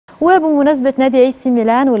وبمناسبة نادي اي سي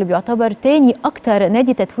ميلان واللي بيعتبر تاني أكتر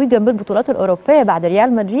نادي تتويجا بالبطولات الأوروبية بعد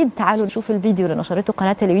ريال مدريد، تعالوا نشوف الفيديو اللي نشرته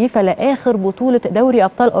قناة اليويفا لآخر بطولة دوري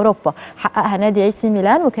أبطال أوروبا حققها نادي اي سي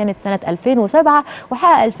ميلان، وكانت سنة 2007،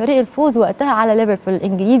 وحقق الفريق الفوز وقتها على ليفربول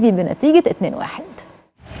الإنجليزي بنتيجة 2-1.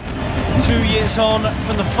 2 years on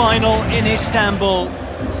from the final in Istanbul,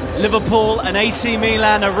 Liverpool and AC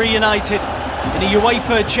Milan are reunited in a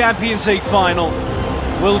UEFA Champions League final.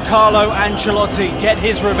 Will Carlo Ancelotti get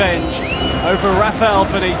his revenge over Rafael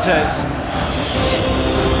Benitez?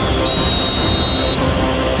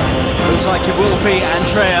 Looks like it will be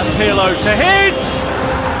Andrea Pirlo to hit!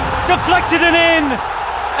 Deflected and in!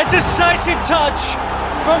 A decisive touch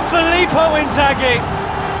from Filippo Inzaghi.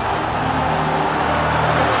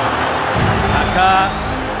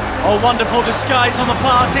 Oh, wonderful disguise on the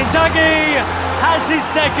pass. Inzaghi has his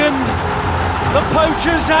second. The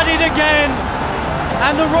poachers had it again.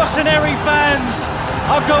 And the Rossoneri fans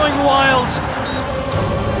are going wild.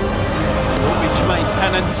 Will be Jermaine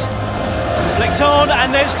Pennant. Flicked on, and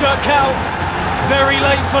there's Dirkau. Very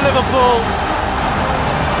late for Liverpool.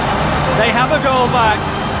 They have a goal back.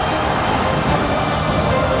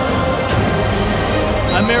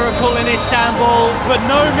 A miracle in Istanbul, but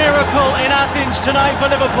no miracle in Athens tonight for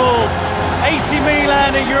Liverpool. AC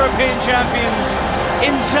Milan are European champions.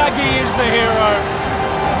 Inzaghi is the hero.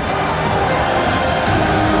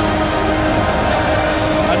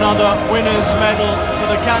 Another winner's medal for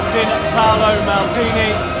the captain, Paolo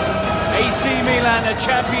Maldini. AC Milan are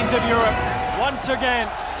champions of Europe once again.